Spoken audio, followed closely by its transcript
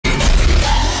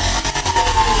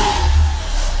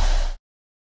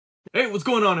Hey, what's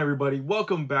going on, everybody?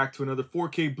 Welcome back to another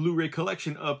 4K Blu-ray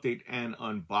collection update and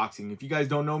unboxing. If you guys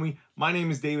don't know me, my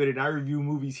name is David and I review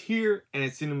movies here and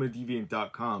at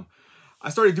cinemadeviant.com. I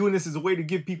started doing this as a way to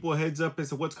give people a heads up as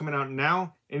to what's coming out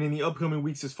now and in the upcoming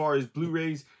weeks as far as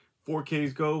Blu-rays,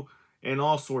 4Ks go, and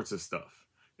all sorts of stuff.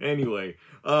 Anyway,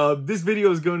 this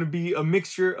video is going to be a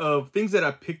mixture of things that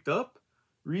I picked up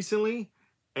recently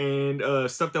and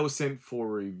stuff that was sent for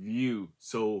review.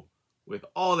 So with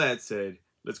all that said,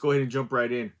 let's go ahead and jump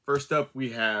right in. First up,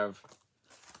 we have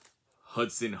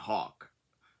Hudson Hawk,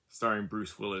 starring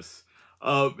Bruce Willis.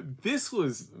 This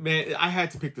was, man, I had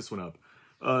to pick this one up.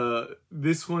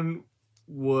 This one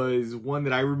was one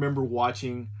that I remember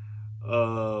watching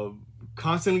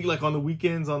constantly, like on the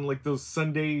weekends, on like those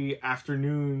Sunday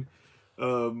afternoon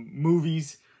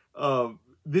movies.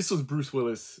 This was Bruce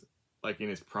Willis, like in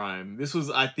his prime. This was,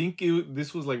 I think,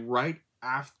 this was like right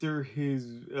after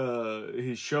his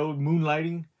show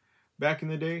Moonlighting back in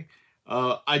the day.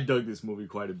 I dug this movie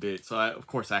quite a bit, so of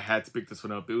course I had to pick this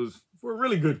one up. It was for a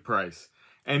really good price,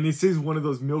 and this is one of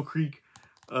those Mill Creek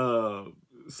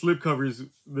slipcovers,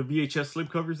 the VHS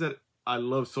slipcovers that I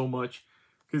love so much,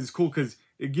 because it's cool because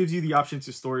it gives you the option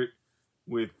to store it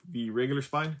with the regular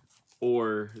spine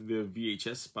or the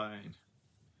VHS spine,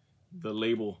 the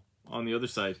label on the other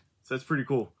side. So that's pretty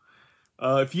cool.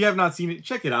 If you have not seen it,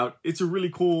 check it out. It's a really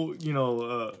cool,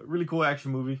 really cool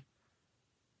action movie.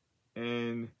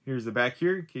 And here's the back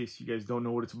here, in case you guys don't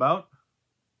know what it's about.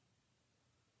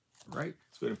 All right,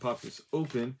 let's go ahead and pop this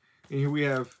open. And here we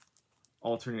have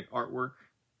alternate artwork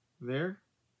there.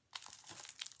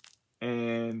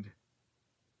 And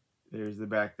there's the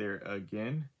back there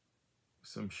again.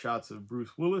 Some shots of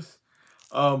Bruce Willis.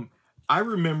 I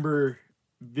remember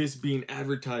this being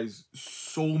advertised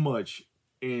so much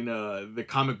in the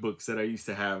comic books that I used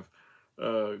to have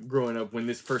growing up when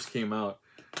this first came out.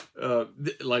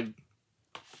 Like,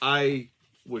 I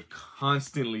would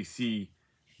constantly see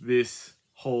this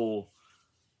whole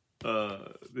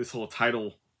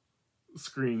title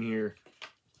screen here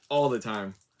all the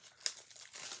time.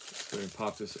 Let's go ahead and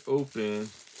pop this open.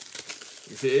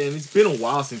 And it's been a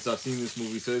while since I've seen this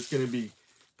movie, so it's going to be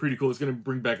pretty cool. It's going to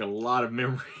bring back a lot of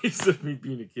memories of me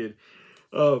being a kid.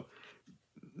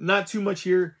 Not too much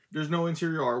here. There's no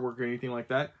interior artwork or anything like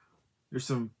that. There's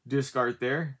some disc art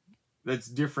there that's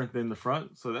different than the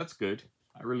front, so that's good.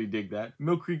 I really dig that.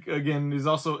 Mill Creek, again, is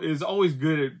always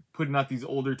good at putting out these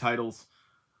older titles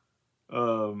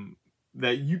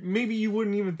that maybe you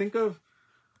wouldn't even think of.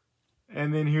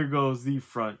 And then here goes the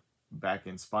front, back,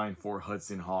 and spine for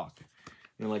Hudson Hawk.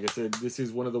 And like I said, this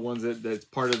is one of the ones that's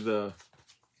part of the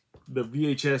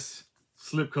VHS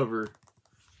slipcover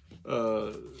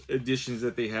editions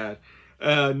that they had.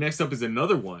 Next up is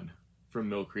another one from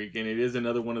Mill Creek, and it is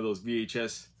another one of those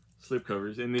VHS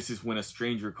slipcovers, and this is When a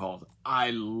Stranger Calls. I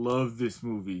love this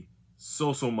movie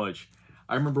so much.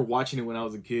 I remember watching it when I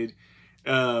was a kid,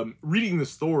 reading the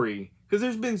story, because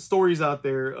there's been stories out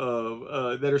there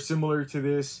of that are similar to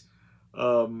this.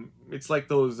 It's like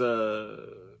those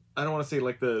I don't want to say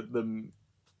like the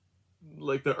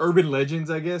urban legends,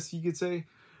 I guess you could say,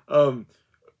 of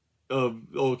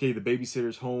okay, the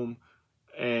babysitter's home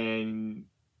and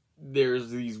there's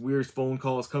these weird phone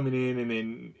calls coming in, and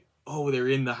then they're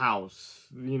in the house.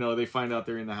 They find out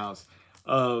they're in the house.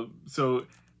 So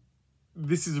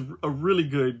this is a really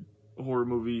good horror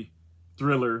movie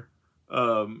thriller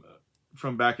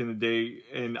from back in the day,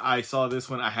 and I saw this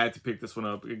one. I had to pick this one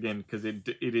up again because it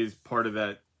is part of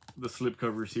the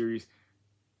slipcover series.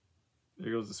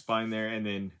 There goes the spine there, and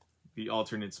then the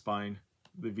alternate spine,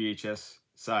 the VHS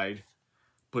side.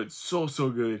 But so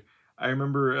good. I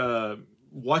remember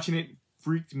watching it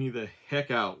freaked me the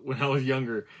heck out when I was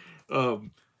younger.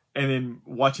 And then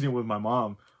watching it with my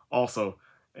mom also.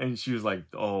 And she was like,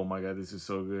 oh my God, this is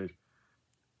so good.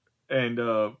 And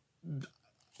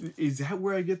is that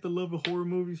where I get the love of horror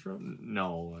movies from?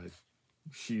 No,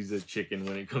 she's a chicken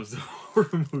when it comes to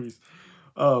horror movies.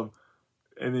 And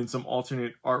then some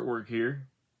alternate artwork here.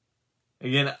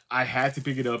 Again, I had to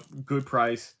pick it up. Good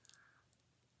price.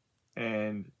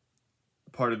 And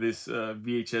part of this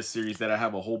VHS series that I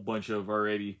have a whole bunch of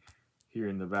already here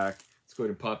in the back. Let's go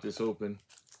ahead and pop this open.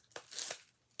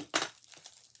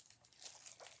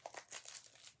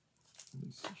 Let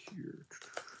me see here.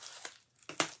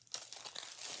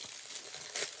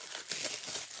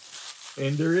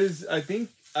 And there is, I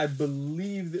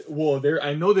believe,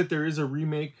 I know that there is a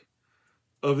remake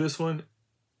of this one.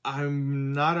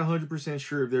 I'm not 100%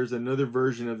 sure if there's another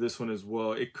version of this one as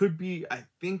well. It could be, I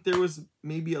think there was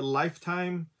maybe a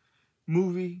Lifetime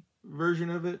movie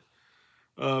version of it.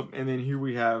 And then here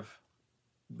we have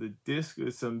the disc,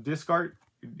 some disc art.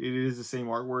 It is the same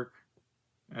artwork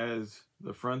as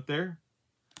the front there.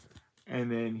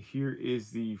 And then here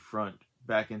is the front,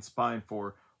 back, and spine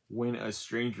for When a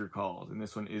Stranger Calls. And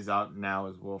this one is out now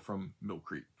as well from Mill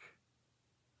Creek.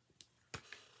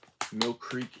 Mill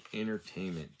Creek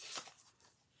Entertainment.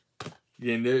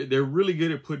 Again, they're really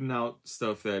good at putting out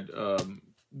stuff that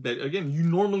that again you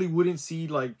normally wouldn't see,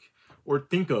 like, or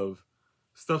think of,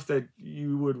 stuff that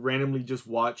you would randomly just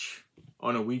watch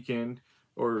on a weekend,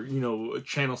 or, you know,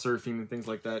 channel surfing and things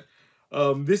like that.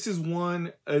 This is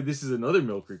one. This is another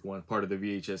Mill Creek one, part of the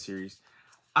VHS series.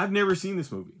 I've never seen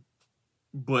this movie,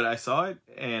 but I saw it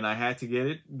and I had to get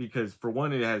it because, for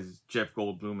one, it has Jeff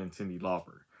Goldblum and Cyndi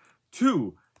Lauper.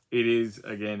 Two, it is,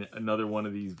 again, another one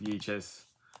of these VHS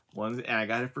ones, and I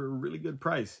got it for a really good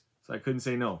price, so I couldn't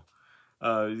say no.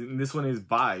 This one is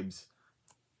Vibes.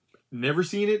 Never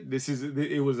seen it.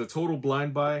 It was a total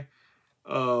blind buy.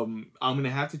 I'm gonna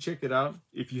have to check it out.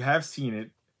 If you have seen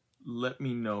it, let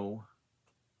me know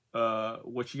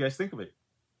what you guys think of it.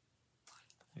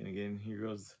 And again, here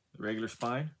goes the regular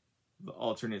spine, the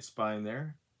alternate spine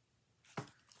there.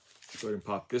 Let's go ahead and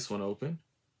pop this one open.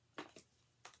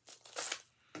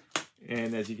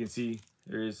 And as you can see,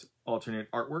 there is alternate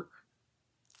artwork.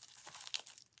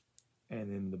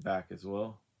 And then the back as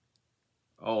well.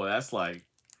 Oh, that's like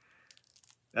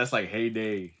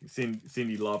heyday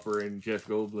Cyndi Lauper and Jeff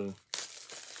Goldblum.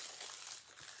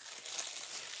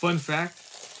 Fun fact,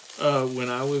 when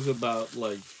I was about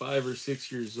like 5 or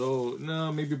 6 years old,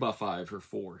 no, maybe about 5 or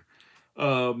 4,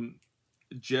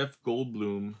 Jeff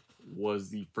Goldblum was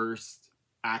the first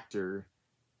actor,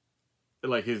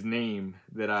 like his name,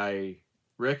 that I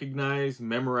recognized,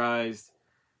 memorized,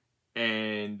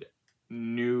 and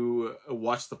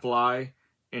watched The Fly,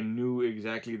 and knew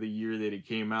exactly the year that it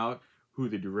came out, who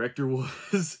the director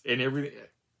was, and everything.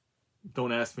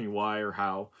 Don't ask me why or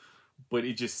how, but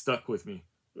it just stuck with me.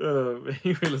 Anyway,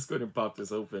 let's go ahead and pop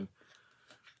this open.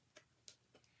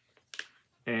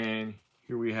 And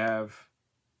here we have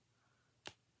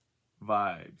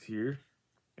Vibes here.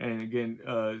 And again,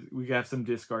 we got some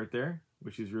disc art there,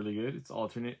 which is really good. It's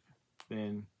alternate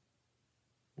than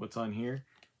what's on here.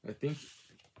 I think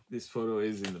this photo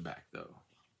is in the back, though.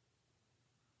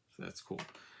 So that's cool.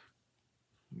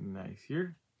 Nice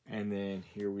here. And then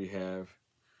here we have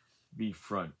the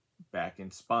front, back,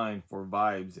 and spine for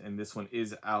Vibes. And this one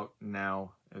is out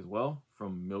now as well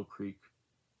from Mill Creek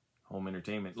Home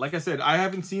Entertainment. Like I said, I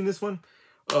haven't seen this one.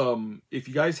 If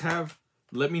you guys have,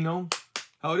 let me know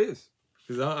how it is,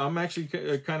 because I'm actually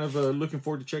kind of looking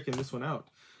forward to checking this one out.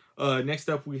 Next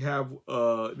up, we have,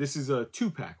 this is a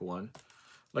 2-pack one,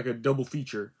 like a double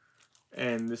feature.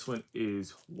 And this one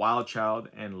is Wild Child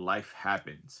and Life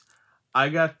Happens. I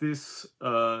got this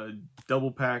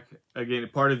double pack, again,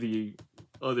 part of the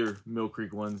other Mill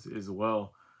Creek ones as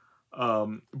well.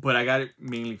 But I got it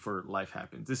mainly for Life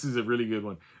Happens. This is a really good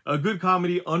one. A good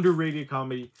comedy, underrated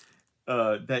comedy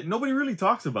that nobody really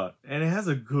talks about. And it has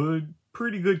a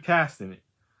pretty good cast in it.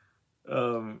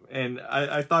 And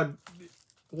I thought,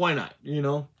 why not? You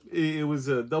know, it was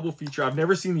a double feature. I've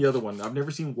never seen the other one. I've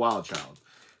never seen Wild Child.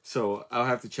 So I'll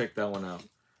have to check that one out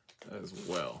as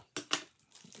well.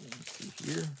 Let's see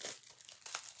here.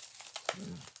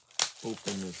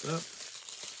 Open this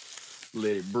up.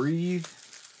 Let it breathe.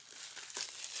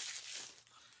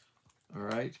 All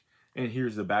right. And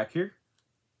here's the back here,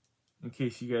 in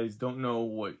case you guys don't know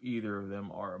what either of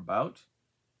them are about.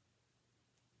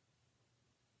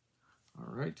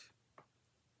 All right.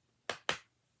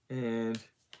 And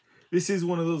this is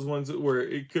one of those ones where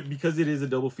it could, because it is a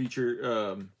double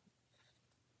feature,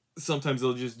 sometimes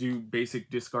they'll just do basic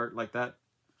disc art like that.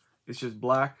 It's just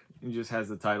black and just has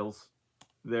the titles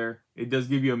there. It does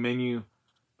give you a menu,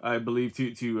 I believe,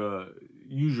 to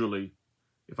usually,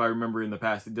 if I remember in the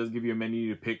past, it does give you a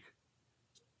menu to pick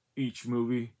each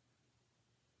movie.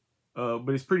 But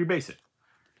it's pretty basic.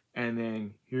 And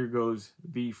then here goes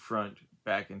the front,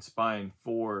 back, and spine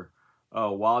for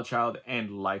Wild Child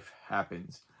and Life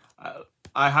Happens.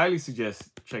 I highly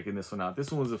suggest checking this one out.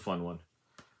 This one was a fun one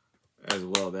as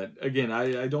well. That, again,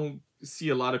 I don't see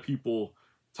a lot of people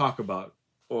talk about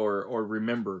or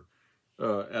remember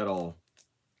at all.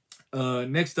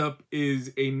 Next up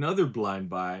is another blind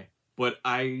buy, but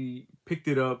I picked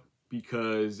it up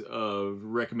because of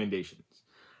recommendations.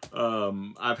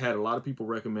 I've had a lot of people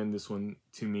recommend this one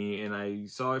to me, and I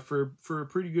saw it for a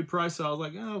pretty good price, so I was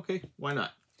like, oh, okay, why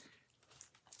not?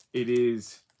 It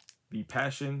is The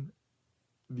Passion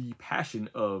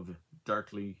of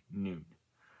Darkly Nude.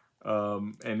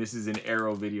 And this is an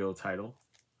Arrow Video title.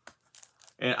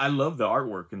 And I love the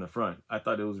artwork in the front. I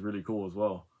thought it was really cool as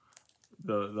well.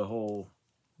 The whole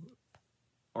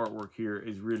artwork here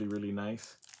is really, really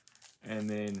nice. And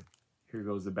then here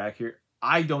goes the back here.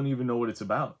 I don't even know what it's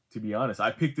about, to be honest.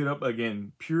 I picked it up,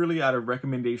 again, purely out of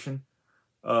recommendation.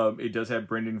 It does have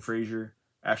Brendan Fraser,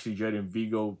 Ashley Judd, and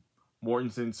Viggo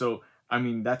Mortensen. So, I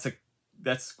mean,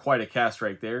 that's quite a cast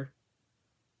right there.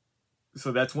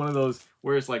 So that's one of those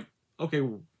where it's like, okay,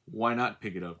 why not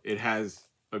pick it up? It has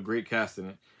a great cast in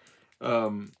it.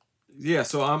 Yeah,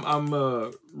 so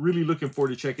I'm really looking forward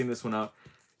to checking this one out.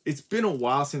 It's been a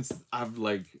while since I've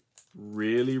like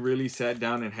really sat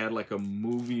down and had like a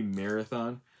movie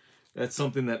marathon. That's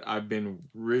something that I've been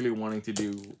really wanting to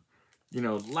do. You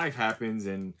know, life happens,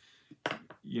 and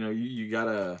you know, you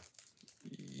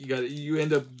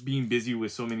end up being busy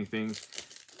with so many things.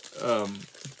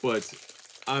 But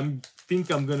think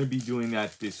I'm gonna be doing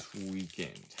that this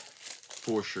weekend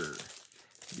for sure,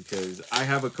 because I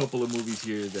have a couple of movies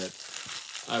here that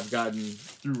I've gotten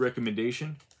through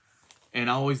recommendation, and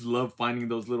I always love finding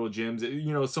those little gems.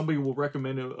 You know, somebody will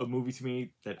recommend a movie to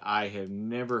me that I have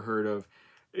never heard of.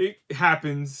 It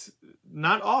happens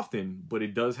not often, but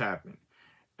it does happen.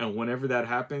 And whenever that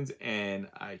happens and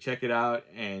I check it out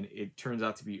and it turns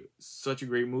out to be such a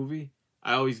great movie,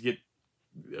 I always get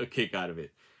a kick out of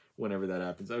it whenever that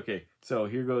happens. Okay, so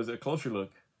here goes a closer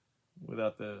look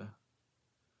without the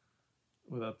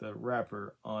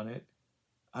wrapper on it.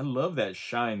 I love that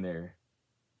shine there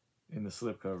in the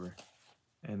slipcover.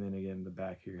 And then again, the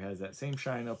back here has that same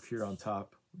shine up here on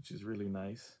top, which is really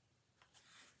nice.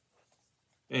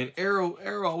 And Arrow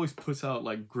always puts out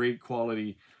like great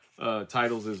quality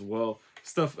titles as well.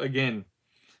 Stuff, again,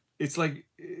 it's like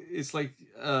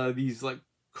these like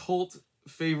cult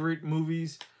favorite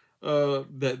movies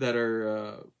that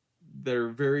are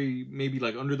very maybe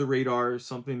like under the radar,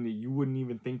 something that you wouldn't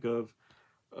even think of.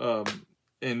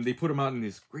 And they put them out in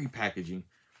this great packaging.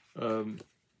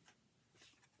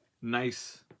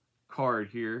 Nice card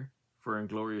here for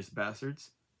Inglourious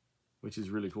Bastards, which is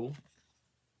really cool.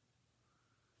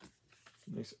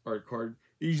 Nice art card.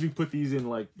 They usually put these in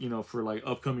like, you know, for like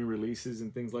upcoming releases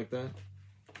and things like that.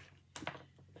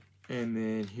 And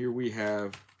then here we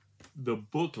have the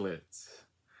booklets,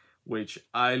 which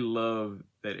I love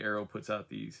that Arrow puts out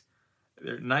these.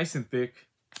 They're nice and thick,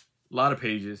 a lot of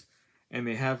pages, and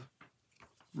they have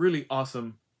really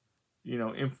awesome, you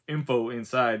know, info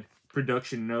inside,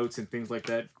 production notes and things like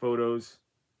that, photos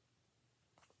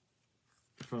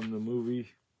from the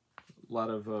movie, a lot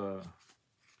of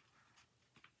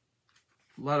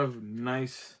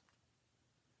nice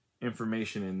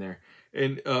information in there.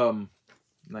 And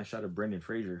nice shot of Brendan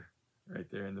Fraser right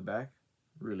there in the back,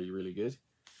 really good.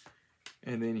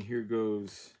 And then here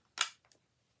goes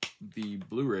the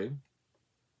Blu-ray.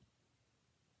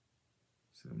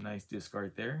 So nice disc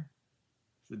art there.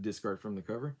 The disc art from the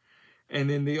cover. And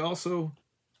then they also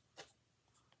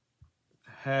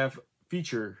have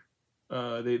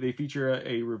they feature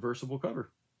a reversible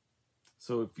cover.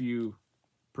 So if you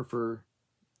prefer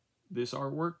this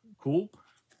artwork, cool.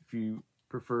 If you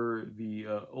prefer the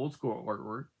old school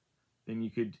artwork, then you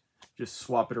could just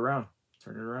swap it around,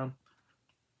 turn it around.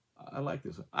 I like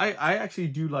this one. I actually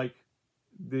do like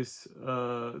this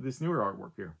this newer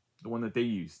artwork here, the one that they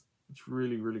used. It's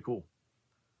really cool.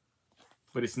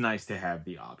 But it's nice to have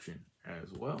the option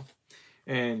as well.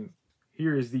 And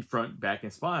here is the front, back,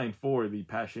 and spine for The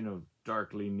Passion of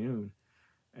Darkly Noon.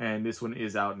 And this one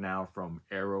is out now from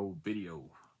Arrow Video.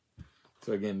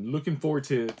 So again, looking forward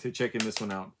to checking this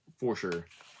one out for sure.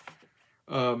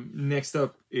 Next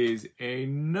up is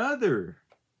another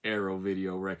Arrow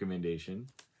Video recommendation.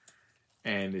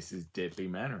 And this is Deadly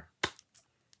Manor.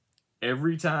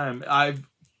 Every time, I've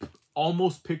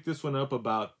almost picked this one up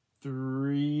about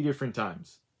 3 different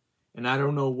times. And I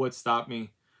don't know what stopped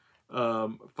me.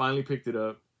 Finally picked it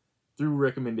up through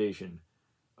recommendation.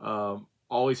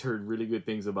 Always heard really good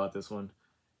things about this one.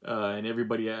 And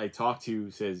everybody I talk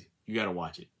to says, you got to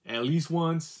watch it. At least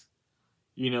once,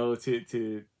 you know,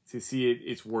 to see it,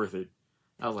 it's worth it.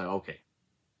 I was like, okay.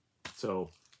 So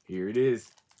here it is.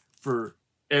 For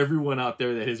everyone out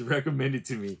there that has recommended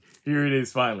to me, here it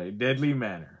is finally. Deadly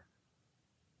Manor.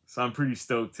 So I'm pretty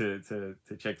stoked to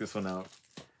check this one out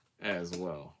as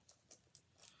well.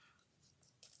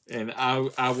 And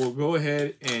I will go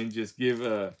ahead and just give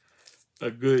a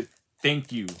good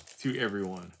thank you to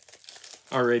everyone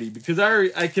already, because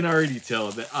I can already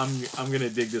tell that I'm gonna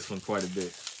dig this one quite a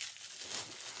bit.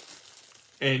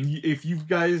 And if you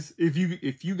guys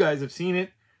have seen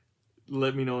it,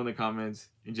 let me know in the comments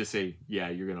and just say, yeah,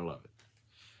 you're gonna love it.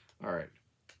 All right,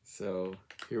 so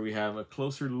here we have a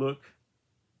closer look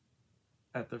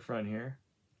at the front here.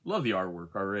 Love the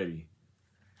artwork already.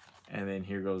 And then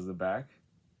here goes the back.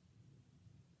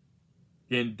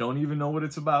 Again, don't even know what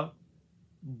it's about,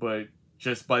 but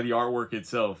just by the artwork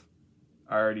itself,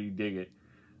 I already dig it.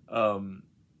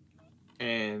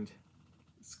 And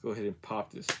let's go ahead and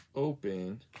pop this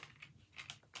open.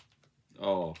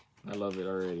 Oh, I love it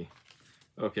already.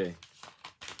 Okay,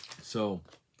 so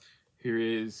here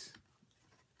is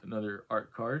another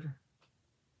art card.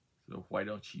 So why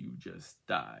don't you just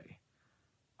die?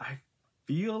 I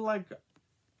feel like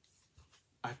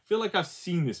I've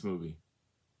seen this movie,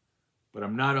 but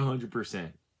I'm not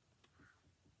 100%.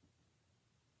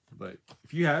 But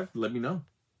if you have, let me know.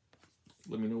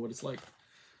 Let me know what it's like.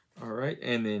 All right,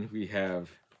 and then we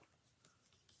have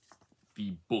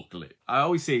the booklet. I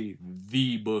always say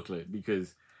the booklet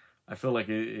because I feel like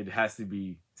it has to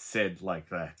be said like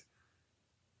that.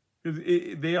 Because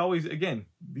they always, again,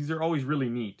 these are always really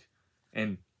neat.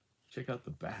 And check out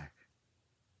the back.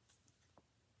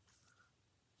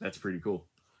 That's pretty cool.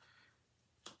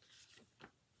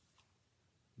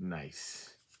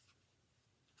 Nice.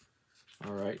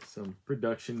 All right, some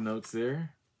production notes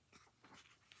there.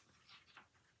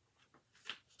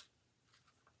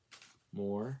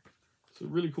 More. So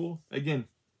really cool. Again,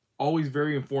 always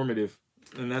very informative.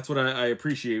 And that's what I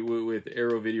appreciate with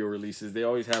Arrow video releases. They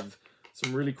always have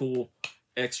some really cool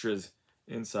extras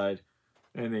inside.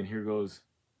 And then here goes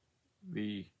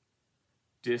the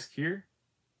disc here.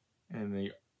 And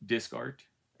the disc art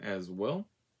as well.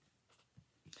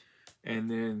 And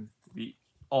then the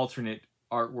alternate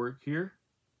artwork here.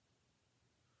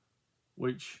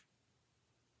 Which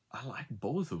I like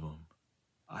both of them.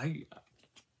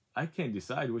 I can't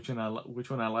decide which one I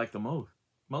like the most.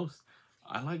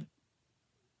 I like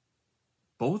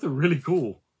both are really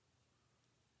cool.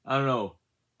 I don't know.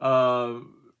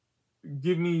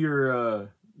 Give me your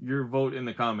vote in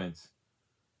the comments.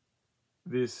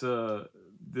 This the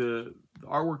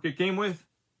artwork it came with,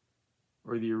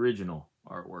 or the original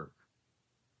artwork,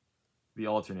 the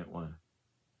alternate one.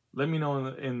 Let me know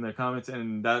in the comments,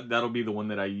 and that'll be the one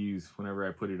that I use whenever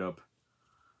I put it up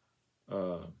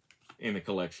in the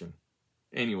collection.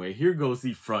 Anyway, here goes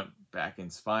the front, back,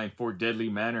 and spine for Deadly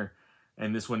Manor,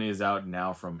 and this one is out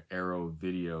now from Arrow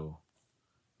Video.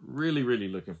 Really, really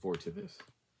looking forward to this.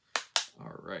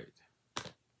 All right.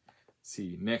 Let's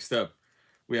see, next up,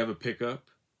 we have a pickup,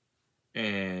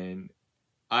 and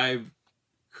I've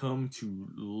come to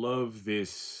love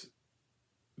this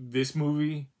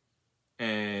movie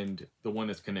and the one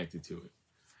that's connected to it.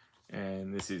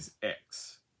 And this is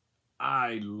X.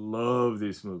 I love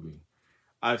this movie.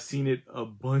 I've seen it a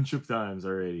bunch of times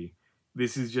already.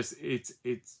 This is just, it's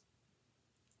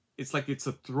like it's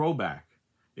a throwback.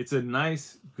 It's a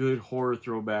nice, good horror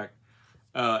throwback.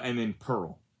 And then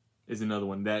Pearl is another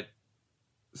one that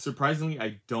surprisingly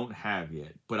I don't have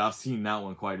yet, but I've seen that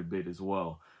one quite a bit as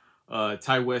well.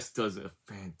 Ty West does a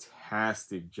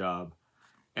fantastic job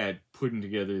at putting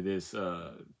together this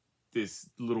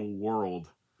little world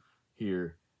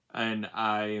here, and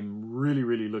I am really,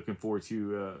 really looking forward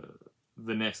to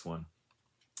the next one.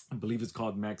 I believe it's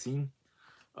called Maxine.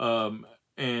 Yeah,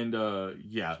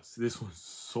 so this one's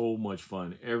so much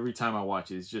fun. Every time I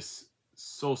watch it, it's just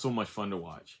so much fun to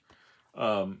watch.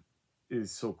 It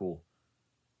is so cool.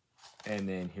 And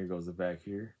then here goes the back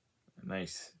here. A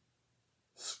nice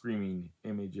screaming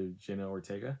image of Jenna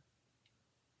Ortega.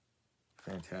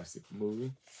 Fantastic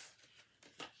movie.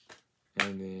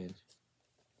 And then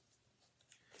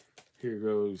here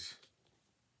goes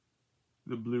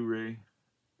the Blu-ray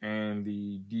and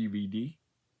the DVD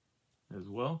as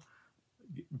well.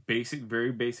 Basic,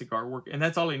 very basic artwork, and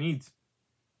that's all it needs,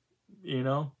 you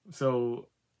know? So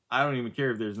I don't even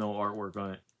care if there's no artwork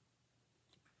on it.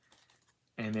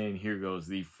 And then here goes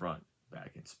the front,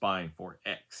 back, and spine for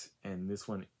X, and this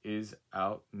one is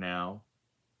out now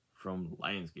from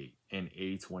Lionsgate and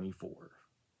A24.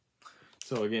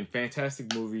 So again,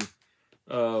 fantastic movie.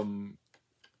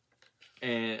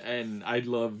 And I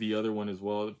love the other one as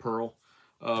well, the Pearl.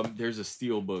 There's a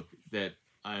steelbook that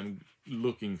I'm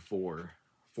looking for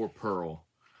Pearl.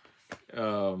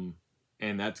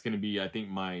 And that's going to be, I think,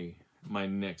 my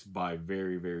next buy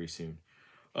very, very soon.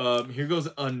 Here goes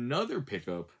another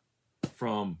pickup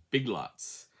from Big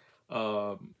Lots.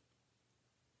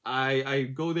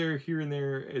 I go there here and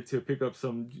there to pick up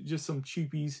some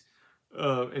cheapies.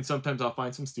 And sometimes I'll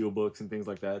find some steelbooks and things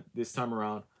like that. This time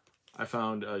around, I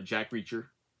found Jack Reacher.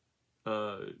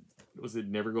 Was it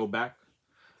Never Go Back?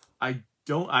 I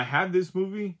have this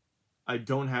movie. I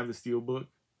don't have the steelbook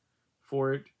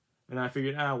for it. And I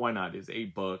figured, why not? It's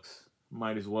 $8.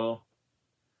 Might as well.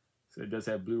 So it does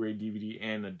have Blu-ray, DVD,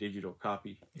 and a digital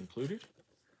copy included.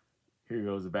 Here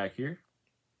goes the back here.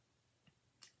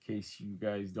 In case you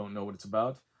guys don't know what it's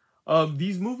about.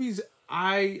 These movies,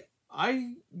 that's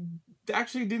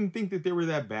actually didn't think that they were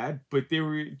that bad, but they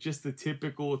were just the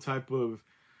typical type of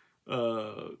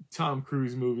Tom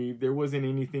Cruise movie. There wasn't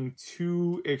anything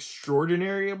too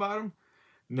extraordinary about them.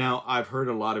 Now, I've heard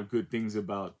a lot of good things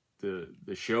about the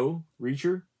show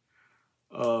Reacher.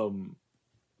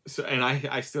 So, and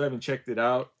I still haven't checked it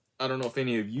out. I don't know if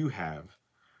any of you have.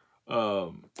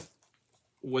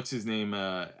 What's his name?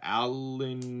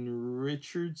 Alan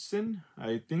Richardson,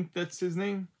 I think that's his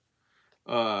name.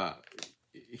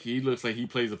 He looks like he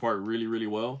plays the part really, really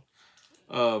well.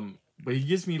 But he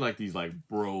gives me like these like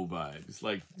bro vibes,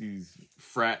 like these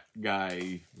frat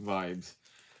guy vibes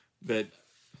that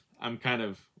I'm kind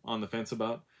of on the fence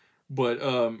about. But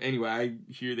anyway, I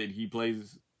hear that he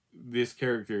plays this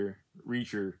character,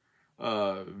 Reacher,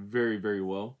 very, very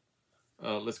well.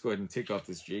 Let's go ahead and take off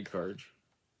this J card.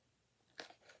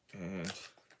 And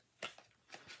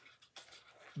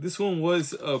this one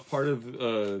was a part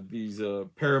of these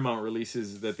Paramount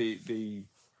releases that they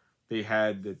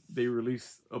had. That they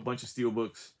released a bunch of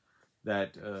steelbooks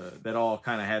that all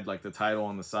kind of had like the title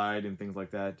on the side and things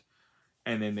like that,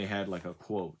 and then they had like a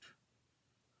quote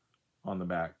on the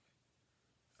back.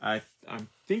 I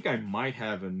think I might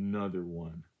have another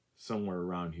one somewhere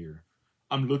around here.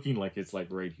 I'm looking like it's like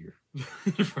right here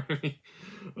in front of me.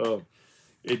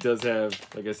 It does have,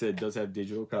 like I said, it does have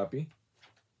digital copy.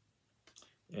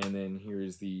 And then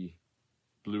here's the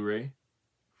Blu-ray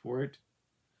for it.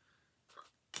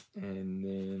 And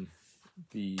then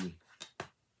the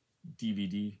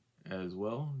DVD as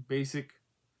well. Basic,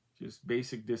 just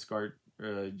basic disc art.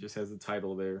 Just has the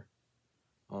title there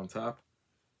on top.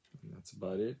 And that's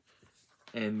about it.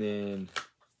 And then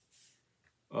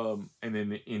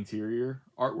the interior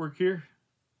artwork here.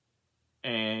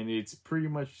 And it's pretty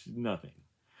much nothing.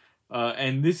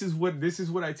 And this is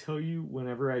what I tell you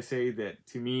whenever I say that,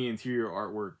 to me, interior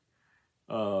artwork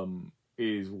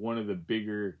is one of the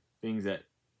bigger things that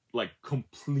like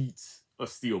completes a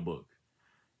steelbook.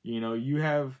 You know, you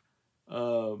have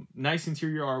nice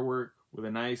interior artwork with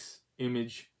a nice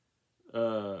image,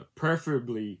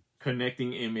 preferably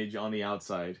connecting image on the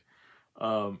outside,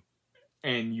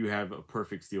 and you have a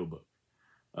perfect steelbook.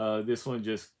 This one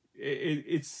just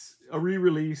it's a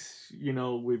re-release, you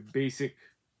know, with basic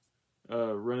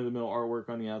run-of-the-mill artwork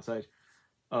on the outside.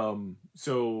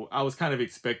 So I was kind of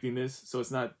expecting this, so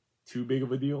it's not too big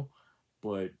of a deal,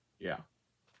 but yeah.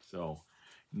 So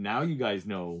now you guys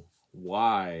know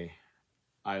why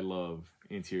I love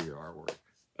interior artwork.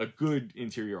 A good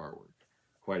interior artwork,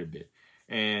 quite a bit.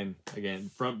 And again,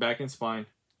 front, back, and spine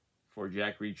for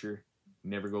Jack Reacher.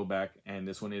 Never go back. And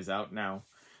this one is out now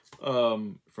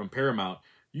from Paramount.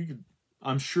 You could,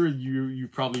 I'm sure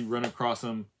you've probably run across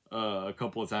them a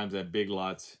couple of times at big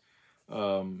lots.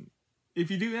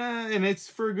 If you do, and it's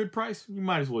for a good price, you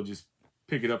might as well just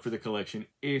pick it up for the collection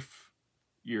if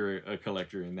you're a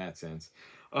collector in that sense.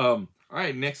 All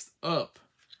right, next up,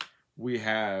 we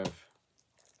have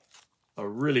a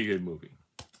really good movie.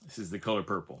 This is The Color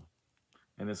Purple,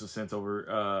 and this was sent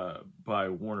over by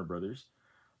Warner Brothers.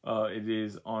 It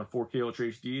is on 4K Ultra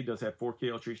HD. It does have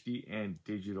 4K Ultra HD and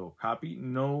digital copy.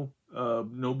 No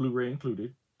Blu-ray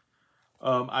included.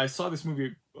 I saw this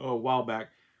movie a while back.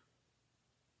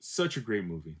 Such a great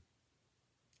movie.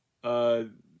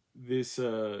 This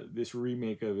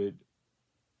remake of it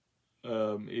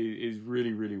is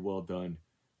really, really well done.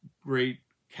 Great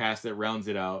cast that rounds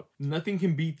it out. Nothing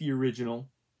can beat the original.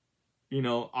 You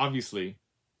know, obviously,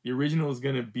 the original is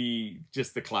gonna be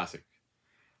just the classic.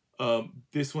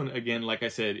 This one, again, like I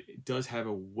said, it does have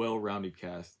a well-rounded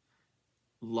cast.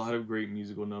 A lot of great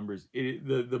musical numbers.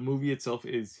 The movie itself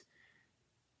it's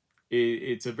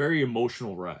a very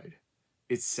emotional ride.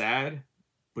 It's sad,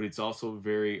 but it's also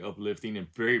very uplifting and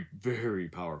very, very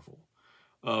powerful.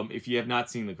 If you have not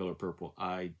seen The Color Purple,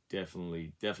 I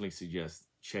definitely suggest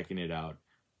checking it out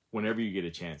whenever you get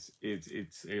a chance.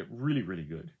 It's really, really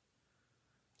good.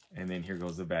 And then here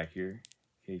goes the back here,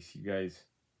 in case you guys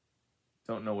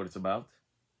don't know what it's about.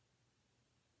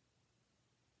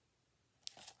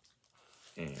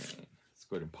 And let's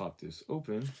go ahead and pop this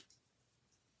open.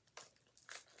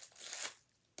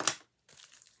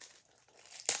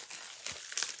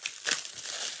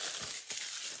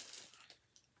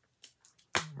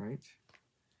 All right.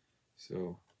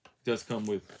 So it does come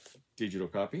with digital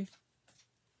copy.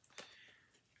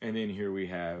 And then here we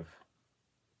have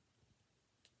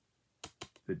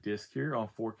the disc here on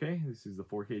 4K. This is the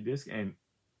 4K disc, and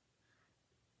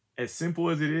as simple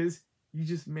as it is, you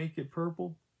just make it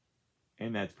purple,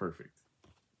 and that's perfect.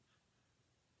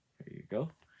 There you go.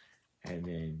 And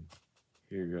then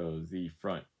here goes the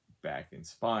front, back, and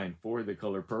spine for The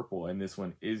Color Purple, and this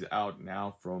one is out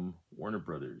now from Warner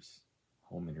Brothers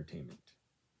Home Entertainment.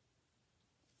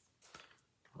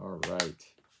 All right.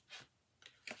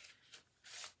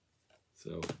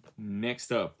 So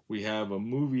next up, we have a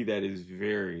movie that is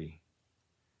very,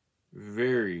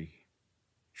 very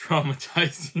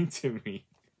traumatizing to me.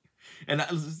 And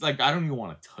I was just like, I don't even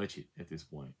want to touch it at this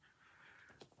point.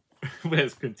 But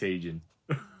it's Contagion.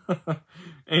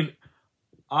 And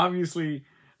obviously,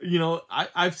 you know,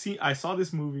 I saw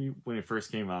this movie when it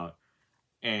first came out,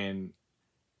 and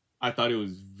I thought it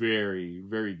was very,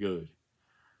 very good.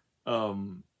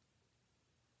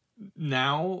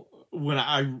 Now when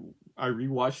I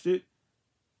rewatched it,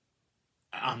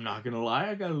 I'm not gonna lie,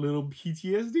 I got a little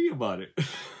PTSD about it.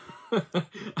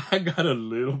 I got a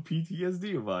little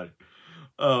PTSD about it.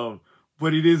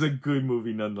 But it is a good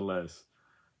movie nonetheless.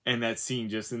 And that scene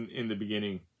just in the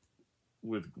beginning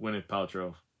with Gwyneth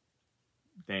Paltrow.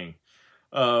 Dang.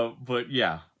 But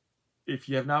yeah, if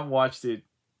you have not watched it,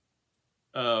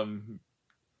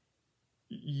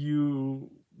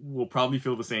 you will probably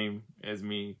feel the same as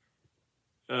me,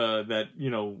 that, you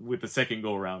know, with the second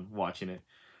go around watching it.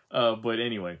 But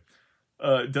anyway,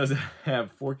 it does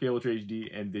have 4K Ultra HD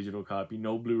and digital copy,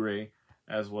 no Blu-ray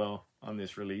as well on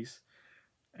this release.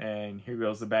 And here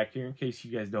goes the back here in case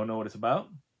you guys don't know what it's about.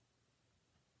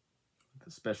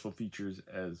 The special features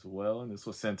as well, and this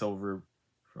was sent over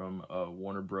from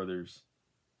Warner Brothers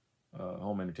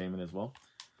Home Entertainment as well.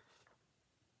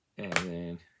 And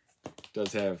then it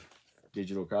does have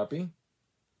digital copy.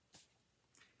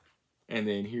 And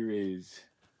then here is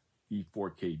the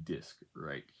 4K disc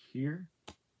right here.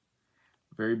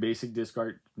 Very basic disc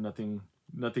art, nothing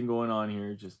going on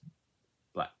here, just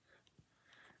black.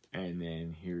 And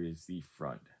then here is the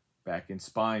front, back and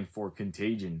spine for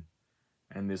Contagion.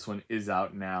 And this one is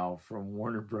out now from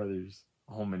Warner Brothers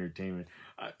Home Entertainment.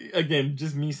 Again,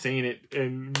 just me saying it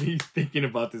and me thinking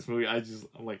about this movie, I'm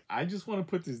like, I just want to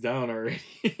put this down already.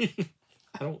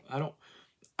 I don't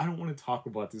want to talk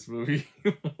about this movie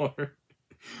anymore.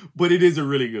 But it is a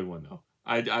really good one though.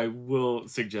 I will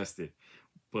suggest it.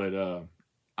 But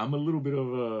I'm a little bit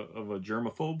of a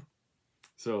germaphobe.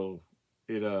 So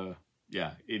it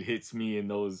hits me in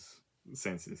those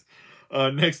senses.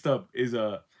 Next up is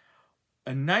a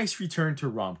nice return to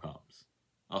rom-coms.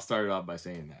 I'll start it off by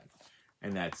saying that.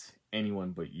 And that's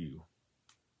Anyone But You.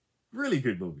 Really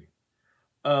good movie.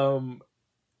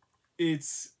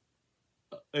 It's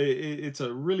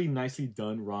a really nicely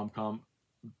done rom-com.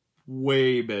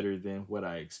 Way better than what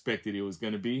I expected it was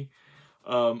going to be.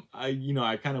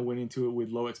 I kind of went into it with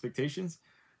low expectations.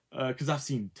 Because I've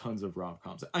seen tons of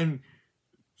rom-coms. And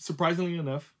surprisingly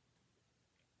enough,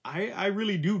 I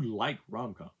really do like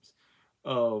rom-coms.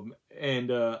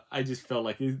 I just felt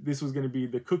like this was going to be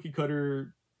the cookie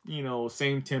cutter, you know,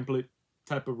 same template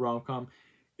type of rom-com.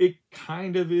 It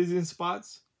kind of is in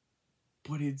spots,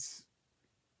 but it's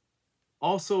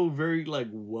also very like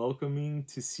welcoming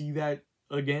to see that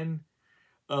again.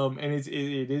 And it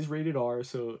is rated R,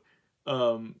 so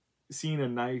seeing a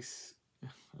nice, I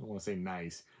don't want to say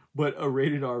nice, but a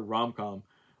rated R rom-com,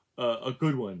 a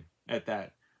good one at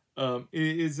that.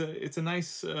 It's a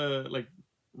nice like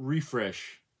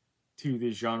refresh to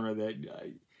this genre that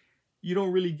you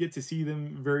don't really get to see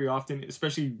them very often,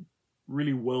 especially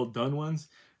really well done ones.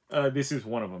 This is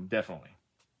one of them, definitely.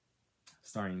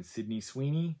 Starring Sydney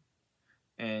Sweeney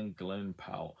and Glenn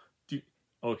Powell.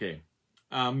 Okay,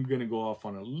 I'm gonna go off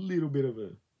on a little bit of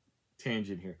a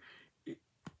tangent here.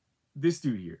 This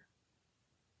dude here,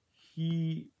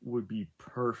 he would be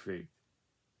perfect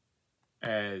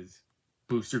as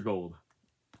Booster Gold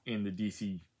in the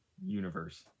DC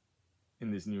universe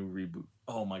in this new reboot.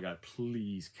 Oh my god,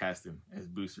 please cast him as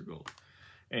Booster Gold.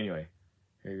 Anyway,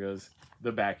 here goes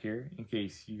the back here in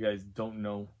case you guys don't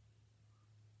know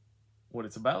what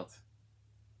it's about.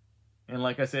 And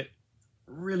like I said,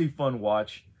 really fun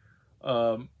watch.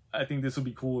 I think this will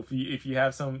be cool if you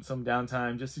have some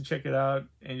downtime just to check it out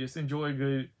and just enjoy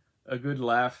a good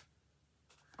laugh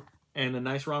and a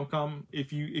nice rom-com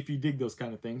if you dig those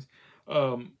kind of things.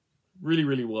 Really,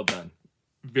 really well done.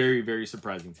 Very, very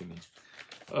surprising to me.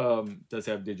 Does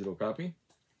have digital copy.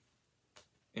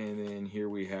 And then here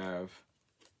we have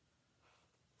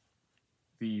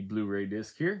the Blu-ray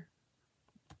disc here.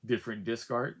 Different disc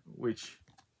art, which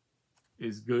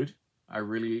is good. I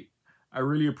really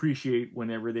appreciate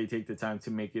whenever they take the time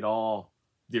to make it all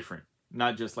different,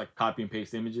 not just like copy and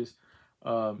paste images.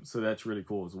 So that's really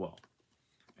cool as well.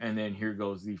 And then here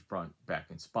goes the front, back,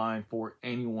 and spine for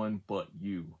Anyone But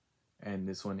You. And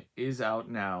this one is out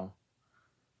now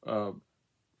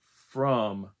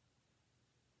from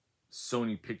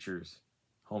Sony Pictures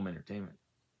Home Entertainment.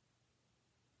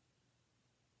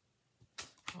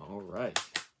 All right.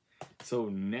 So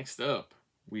next up,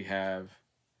 we have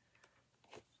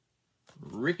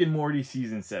Rick and Morty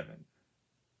Season 7.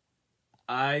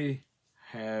 I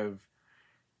have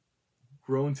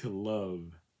grown to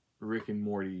love Rick and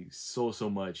Morty so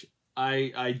much.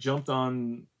 I jumped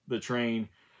on the train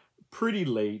pretty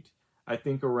late. I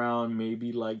think around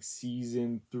maybe like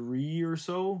season 3 or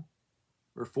so,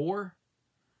 or 4.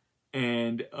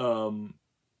 And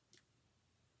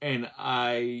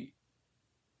I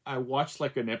watched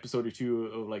like an episode or two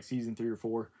of like season 3 or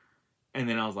 4, and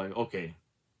then I was like, okay,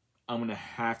 I'm gonna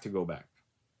have to go back.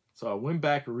 So I went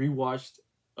back, rewatched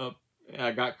up.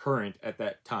 I got current at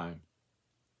that time,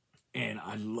 and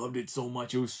I loved it so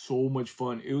much. It was so much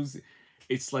fun. It's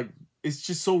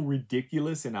just so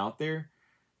ridiculous and out there,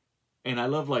 and I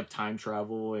love like time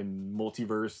travel and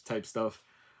multiverse type stuff.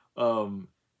 And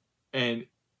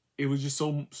it was just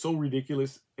so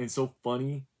ridiculous and so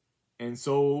funny and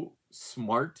so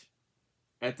smart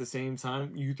at the same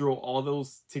time. You throw all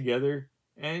those together,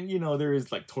 and you know there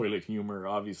is like toilet humor,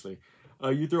 obviously.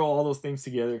 You throw all those things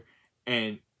together,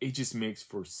 and it just makes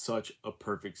for such a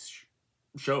perfect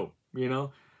show, you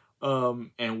know.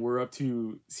 And we're up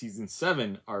to season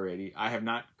 7 already. I have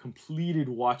not completed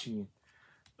watching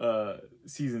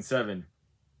season 7,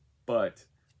 but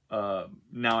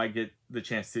now I get the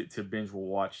chance to binge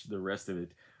watch the rest of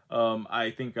it.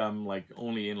 I think I'm like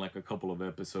only in like a couple of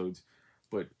episodes,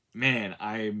 but man,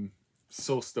 I'm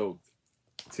so stoked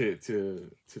to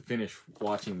finish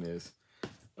watching this.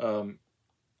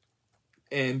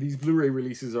 And these Blu-ray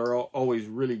releases are always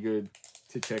really good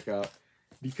to check out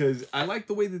because I like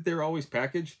the way that they're always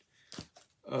packaged.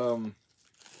 So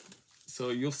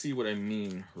you'll see what I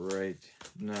mean right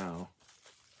now.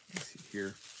 Let's see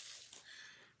here.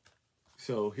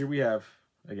 So here we have,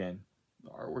 again,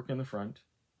 the artwork in the front.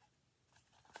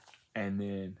 And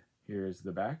then here's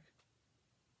the back.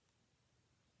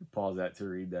 Pause that to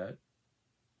read that.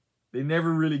 They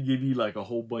never really give you like a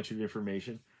whole bunch of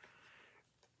information.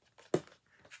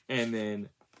 And then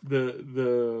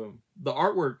the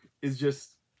artwork is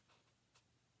just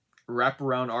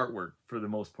wraparound artwork for the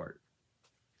most part.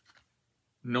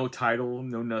 No title,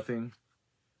 no nothing.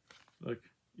 Look,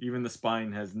 even the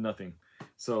spine has nothing.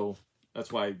 So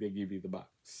that's why they give you the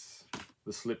box,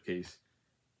 the slipcase.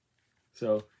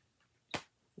 So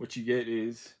what you get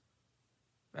is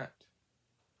that.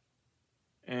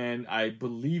 And I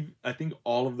think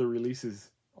all of the releases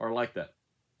are like that.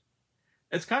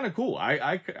 It's kind of cool.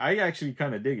 I actually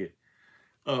kind of dig it.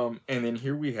 And then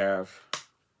here we have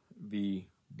the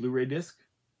Blu-ray disc.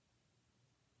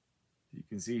 You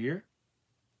can see here.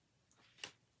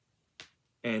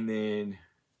 And then,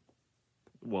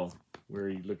 well, where are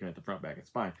you looking at the front, back, and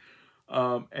spine?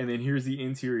 And then here's the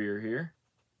interior here,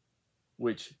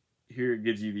 which here it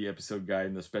gives you the episode guide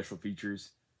and the special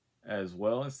features as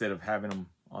well, instead of having them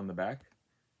on the back.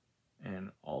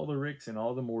 And all the Ricks and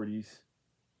all the Mortys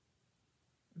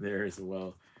there as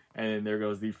well. And then there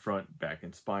goes the front, back,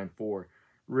 and spine for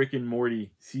Rick and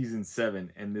Morty Season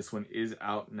 7. And this one is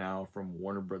out now from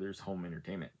Warner Brothers Home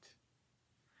Entertainment.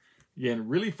 Again,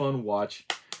 really fun watch.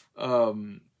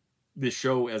 This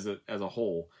show as a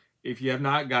whole. If you have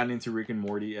not gotten into Rick and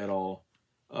Morty at all,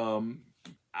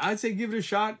 I'd say give it a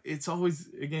shot. It's always,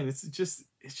 again, it's just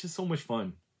so much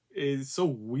fun. It's so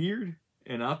weird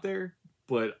and out there,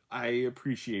 but I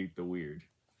appreciate the weird.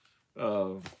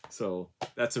 So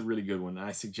that's a really good one.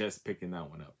 I suggest picking that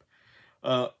one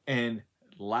up. And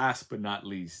last but not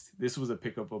least, this was a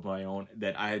pickup of my own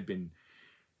that I had been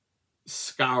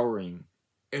scouring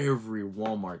every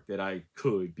Walmart that I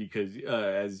could because,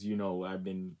 as you know, I've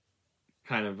been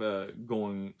kind of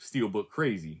going Steelbook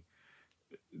crazy.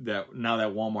 That now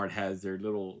that Walmart has their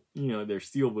little, their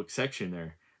Steelbook section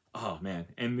there. Oh man!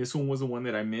 And this one was the one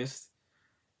that I missed.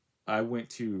 I'd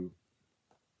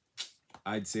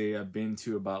say I've been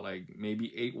to about like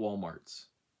maybe 8 Walmarts.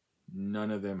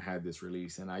 None of them had this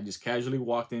release, and I just casually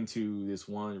walked into this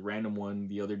one random one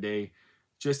the other day,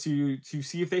 just to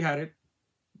see if they had it.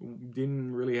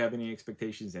 Didn't really have any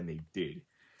expectations, and they did,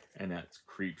 and that's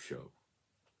Creepshow.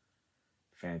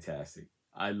 Fantastic.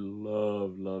 I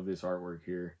love this artwork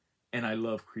here, and I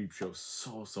love Creepshow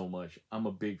so much. I'm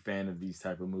a big fan of these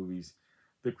type of movies.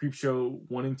 The Creepshow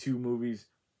 1 and 2 movies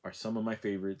are some of my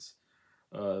favorites.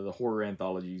 The horror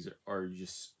anthologies are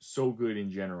just so good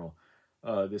in general.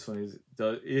 This one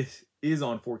is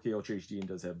on 4K Ultra HD and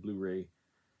does have Blu-ray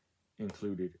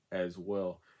included as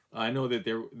well. I know that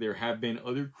there have been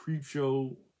other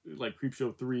Creepshow, like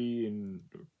Creepshow 3 and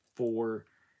 4,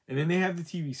 and then they have the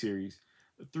TV series.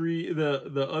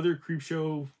 The other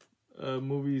Creepshow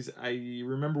movies, I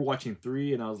remember watching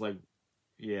 3 and I was like,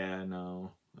 yeah,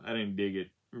 no, I didn't dig it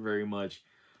very much.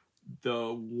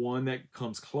 The one that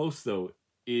comes close though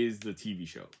is the TV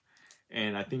show,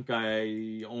 And I think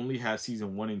I only have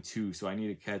season 1 and 2, so I need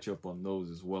to catch up on those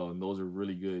as well. And those are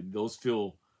really good. Those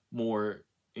feel more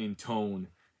in tone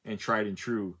and tried and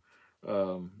true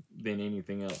than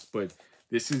anything else. But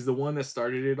this is the one that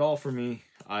started it all for me.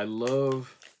 I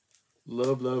love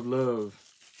the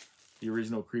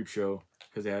original Creepshow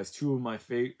because it has two of my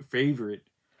favorite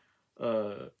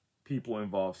people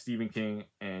involved, Stephen King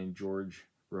and George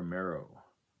Romero.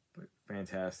 But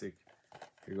fantastic.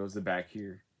 Here goes the back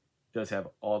here. It does have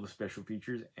all the special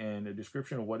features and a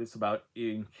description of what it's about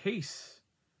in case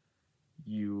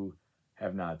you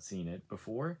have not seen it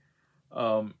before.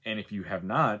 And if you have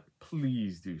not,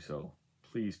 please do so.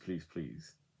 Please, please,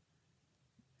 please.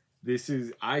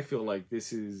 I feel like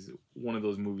this is one of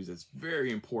those movies that's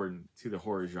very important to the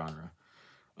horror genre.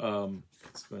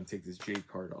 Let's go and take this J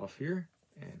card off here.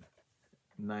 And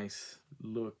nice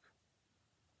look.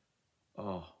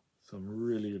 Oh, some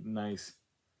really nice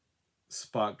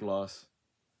spot gloss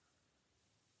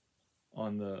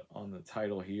on the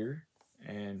title here.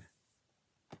 And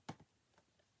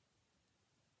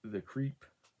the creep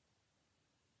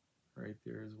right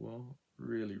there as well.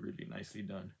 Really, really nicely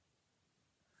done.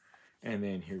 And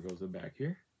then here goes the back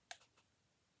here.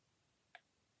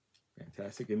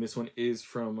 Fantastic. And this one is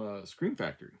from Scream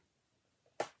Factory.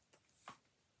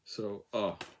 So,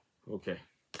 oh, okay.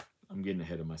 I'm getting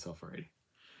ahead of myself already.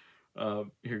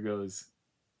 Here goes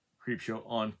Creepshow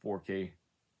on 4K.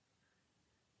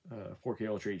 4K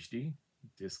Ultra HD.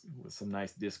 Disc with some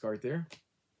nice disc art there.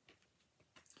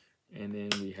 And then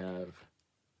we have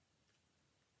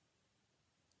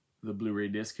the Blu-ray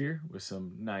disc here with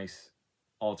some nice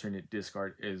alternate disc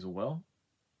art as well.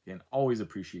 Again, always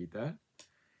appreciate that.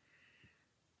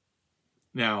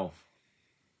 Now,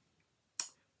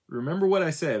 remember what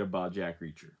I said about Jack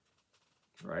Reacher,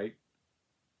 right?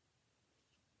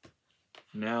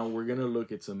 Now we're going to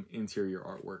look at some interior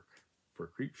artwork for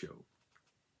Creepshow.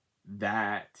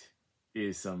 That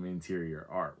is some interior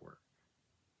artwork.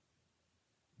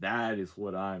 That is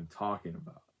what I'm talking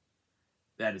about.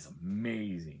 That is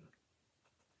amazing.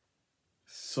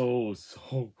 So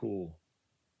cool.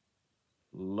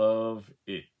 Love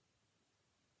it.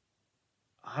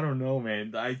 I don't know,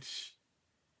 man.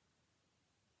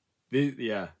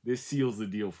 This seals the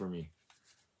deal for me.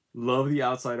 Love the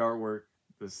outside artwork.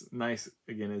 This nice,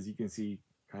 again, as you can see,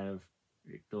 kind of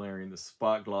glaring, the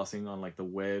spot glossing on like the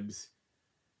webs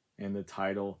and the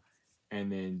title,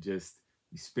 and then just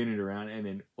you spin it around, and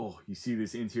then you see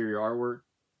this interior artwork.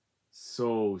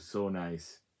 So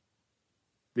nice.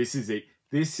 This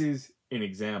is an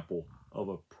example of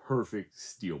a perfect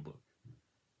steelbook.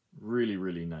 Really,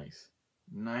 really nice.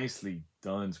 Nicely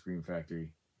done, Scream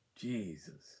Factory.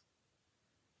 Jesus.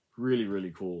 Really,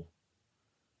 really cool.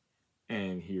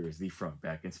 And here's the front,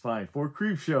 back, and spine for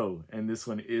Creepshow. And this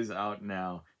one is out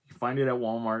now. You can find it at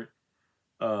Walmart.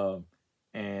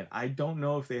 And I don't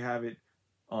know if they have it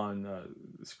on the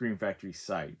Scream Factory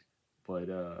site. But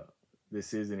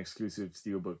this is an exclusive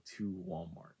steelbook to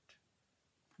Walmart.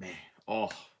 Man,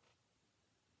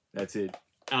 that's it.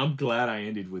 I'm glad I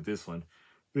ended with this one.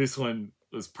 This one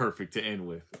was perfect to end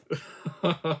with.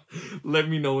 Let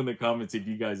me know in the comments if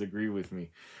you guys agree with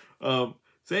me. So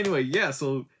anyway, yeah,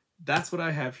 so that's what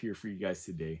I have here for you guys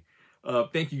today.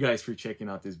 Thank you guys for checking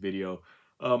out this video.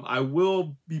 I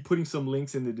will be putting some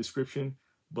links in the description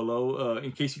below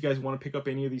in case you guys want to pick up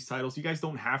any of these titles. You guys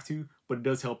don't have to, but it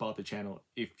does help out the channel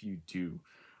if you do.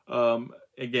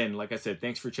 Again, like I said,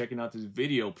 thanks for checking out this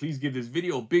video. Please give this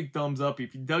video a big thumbs up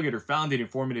if you dug it or found it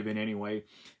informative in any way.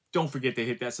 Don't forget to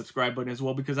hit that subscribe button as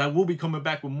well, because I will be coming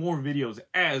back with more videos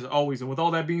as always. And with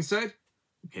all that being said,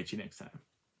 we'll catch you next time.